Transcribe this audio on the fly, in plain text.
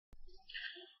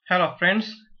Hello friends,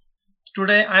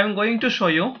 today I am going to show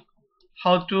you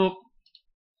how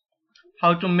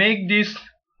to make this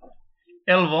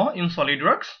elbow in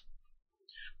SolidWorks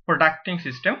protecting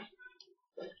system.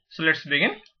 So let's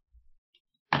begin.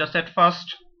 Just at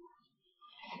first,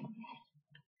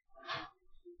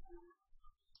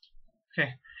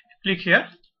 okay, click here.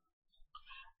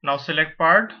 Now select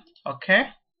part. Okay.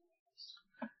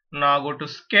 Now go to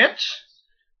sketch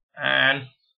and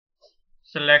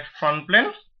select front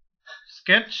plane.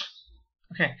 Sketch.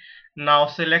 Okay. Now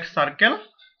select circle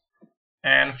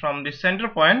and from the center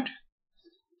point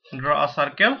draw a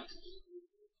circle.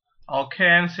 Okay,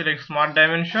 and select smart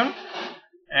dimension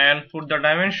and put the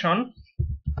dimension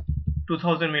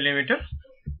 2000 millimeter.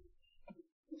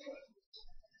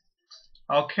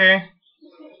 Okay,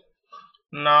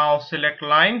 now select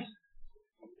line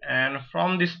and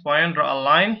from this point draw a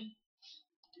line,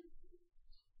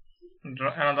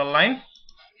 draw another line.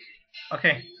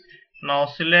 Okay, now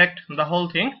select the whole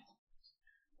thing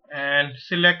and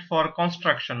select for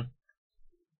construction.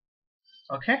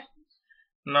 Okay,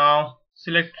 now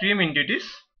select trim entities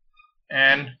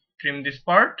and trim this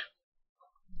part.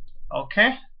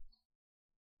 Okay,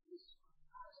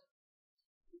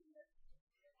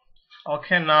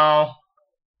 now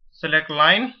select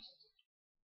line,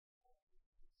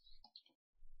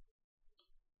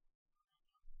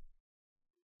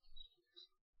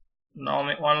 now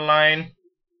make one line,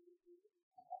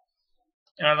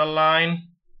 another line,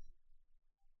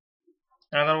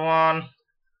 another one.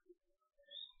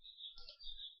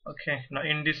 Okay, now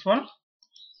in this one.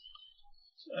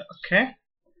 Okay,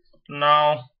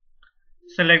 now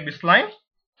select this line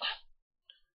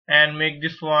and make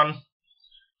this one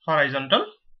horizontal.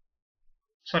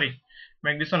 Sorry,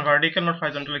 make this one vertical, not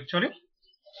horizontal actually.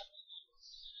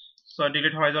 So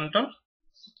delete horizontal.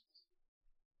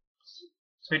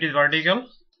 So it is vertical.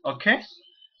 Okay,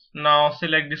 now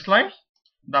select this line,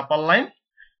 the upper line,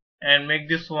 and make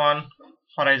this one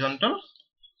horizontal.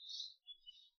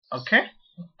 Okay,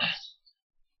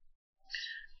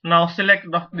 now select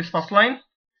this first line,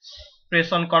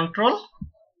 press on Ctrl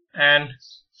and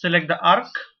select the arc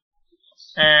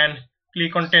and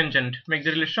click on tangent, make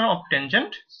the relation of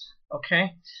tangent.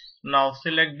 Okay, now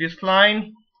select this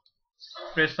line,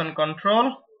 press on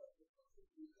Ctrl,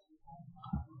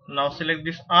 now select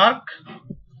this arc,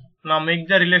 now make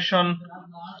the relation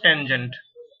tangent.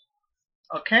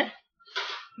 Okay,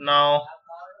 now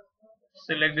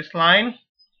select this line,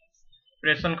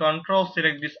 press on Ctrl,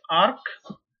 select this arc,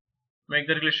 make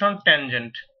the relation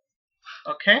tangent.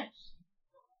 Okay,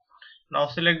 now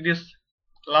select this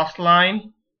last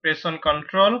line, press on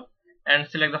Ctrl and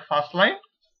select the first line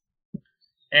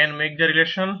and make the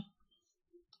relation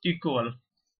equal.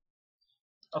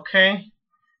 Okay,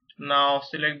 now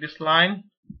select this line,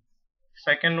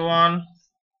 second one,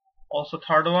 also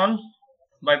third one,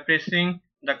 by pressing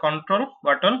the Ctrl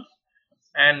button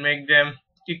and make them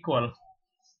equal.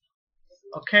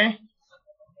 Okay,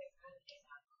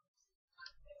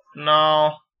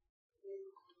 now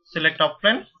select top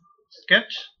plane,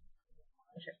 sketch.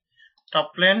 Okay,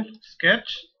 top plane,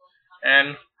 sketch,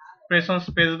 and press on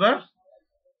spacebar.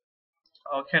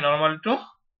 Okay, normal to.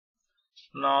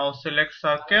 Now select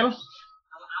circle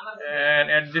and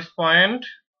at this point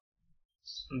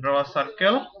draw a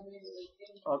circle.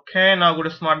 Okay, now go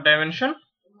to smart dimension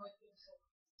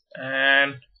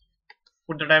and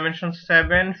put the dimension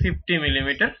 750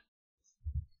 millimeter.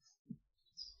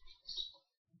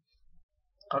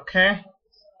 Okay,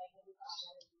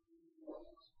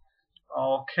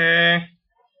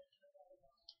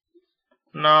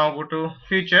 now go to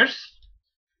features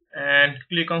and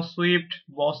click on swept,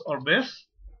 boss or base.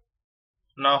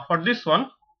 Now for this one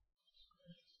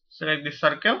select this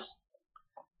circle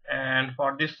and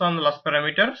for this one the last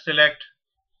parameter select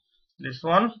this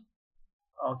one.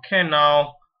 Okay,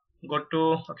 now go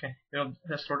to, okay,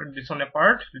 just rotate this one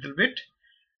apart a little bit.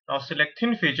 Now select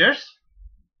thin features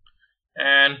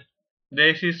and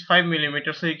this is 5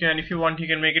 millimeters, so you can, if you want, you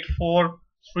can make it 4,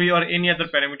 3 or any other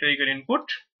parameter you can input.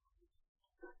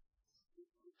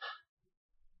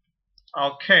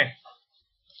 Okay,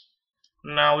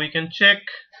 now we can check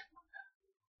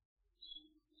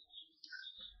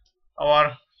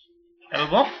our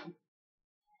elbow.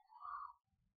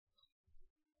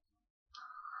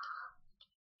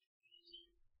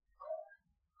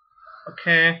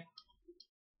 Okay,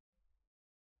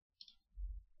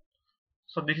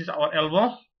 so this is our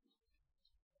elbow.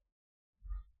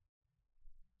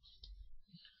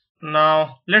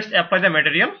 Now let's apply the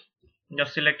material.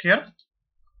 Just select here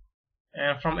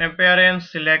and from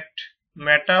appearance select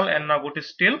metal and now go to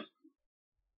steel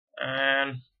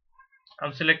and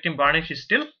I'm selecting varnish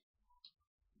steel.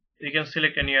 You can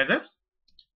select any other.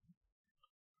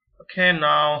 Okay,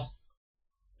 now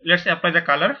let's apply the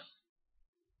color.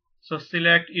 So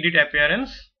select edit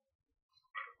appearance,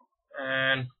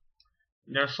 and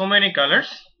there are so many colors.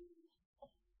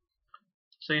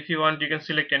 So if you want, you can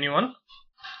select any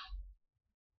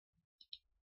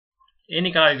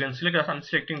color you can select. I'm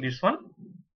selecting this one,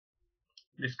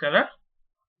 this color.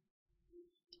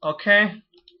 Okay,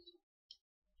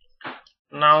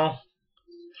 now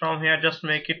from here just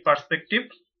make it perspective,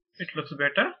 it looks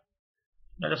better.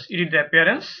 Now just edit the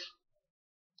appearance.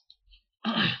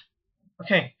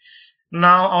 Okay,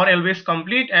 now our LV is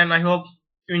complete, and I hope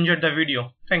you enjoyed the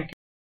video. Thank you.